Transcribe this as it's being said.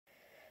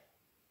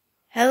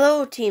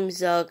Hello Team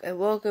Zug and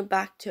welcome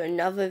back to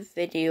another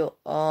video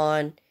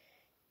on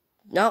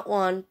not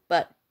one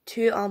but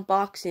two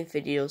unboxing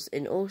videos,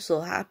 and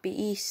also happy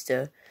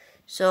Easter.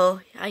 So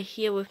I'm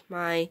here with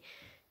my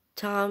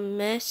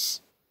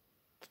Thomas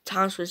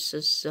with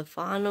the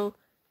Stefano,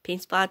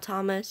 Paint Spot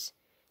Thomas,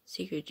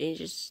 Secret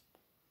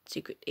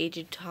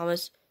Agent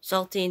Thomas,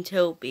 Salty and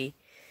Toby.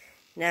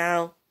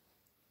 Now,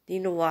 do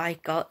you know why I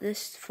got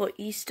this for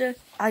Easter?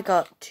 I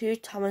got two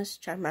Thomas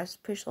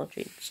Trackmaster personal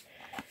treats.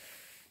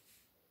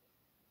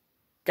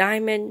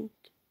 Diamond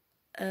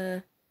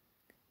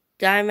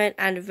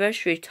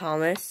Anniversary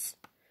Thomas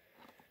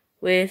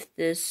with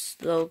this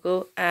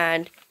logo,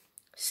 and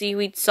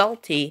Seaweed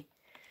Salty.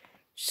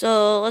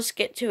 So let's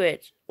get to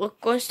it. We're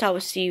going to start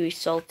with Seaweed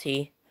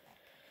Salty.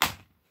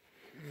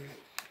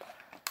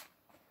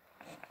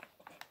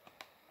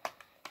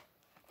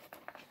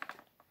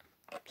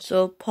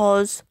 So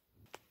pause.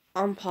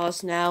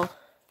 Unpause now.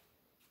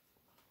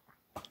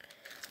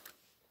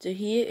 So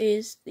here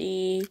is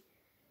the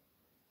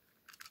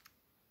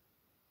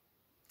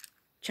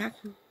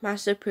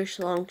Trackmaster Push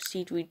Along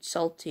Seaweed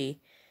Salty.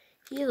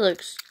 He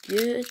looks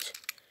good.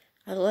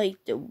 I like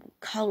the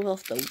color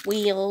of the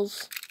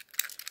wheels.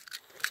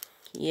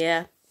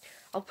 Yeah.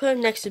 I'll put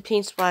him next to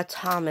Paint Spot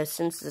Thomas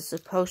since it's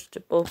supposed to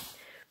both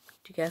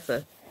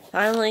together.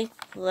 Finally,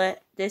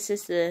 this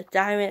is the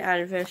Diamond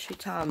Anniversary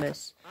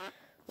Thomas.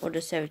 Or the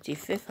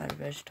 75th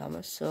Anniversary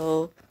Thomas.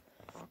 So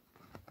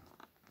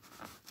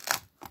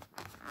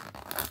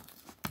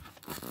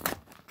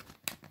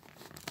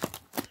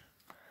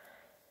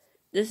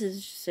this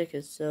is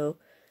second, so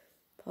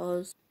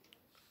pause.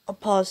 I'll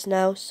pause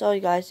now.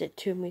 Sorry guys, it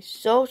took me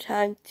so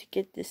time to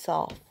get this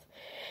off.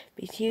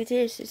 But here it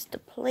is the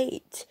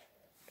plate.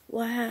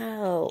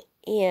 Wow.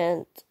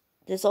 And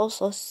there's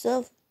also a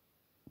silver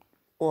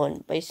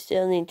one, but I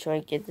still need to try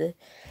and get the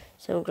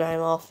silver grime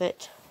off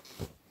it.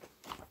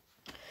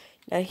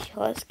 Now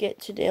let's get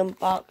to the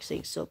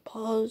unboxing, so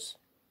pause.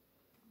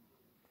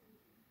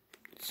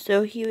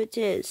 So here it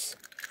is.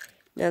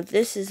 Now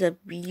this is a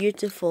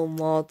beautiful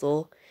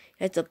model.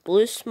 It's a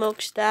blue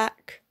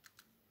smokestack.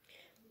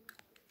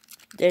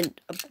 Then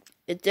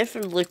a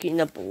different looking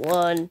number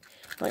one.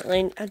 Like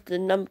line at the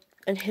number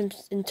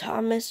and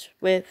Thomas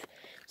with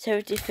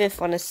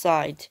 75th on the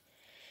side.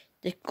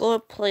 The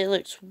gold plate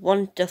looks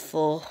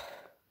wonderful.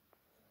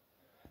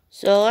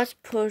 So let's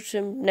put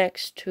him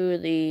next to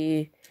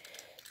the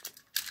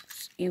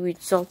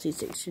Seaweed Salty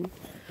section.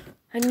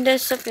 And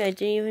there's something I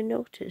didn't even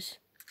notice.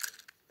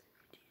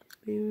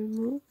 Be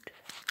removed.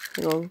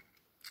 Hang on.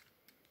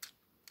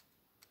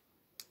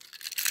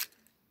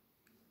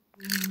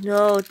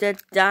 No, they're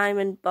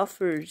diamond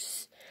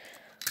buffers.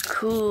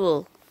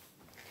 Cool.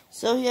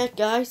 So yeah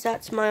guys,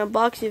 that's my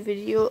unboxing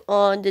video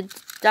on the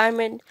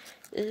Diamond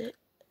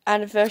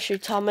Anniversary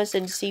Thomas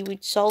and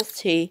Seaweed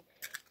Salty.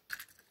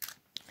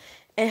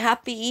 And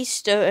happy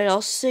Easter, and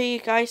I'll see you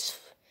guys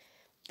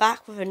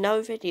back with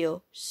another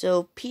video.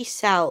 So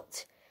peace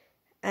out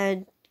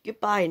and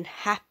goodbye and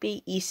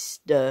happy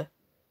Easter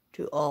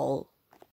to all.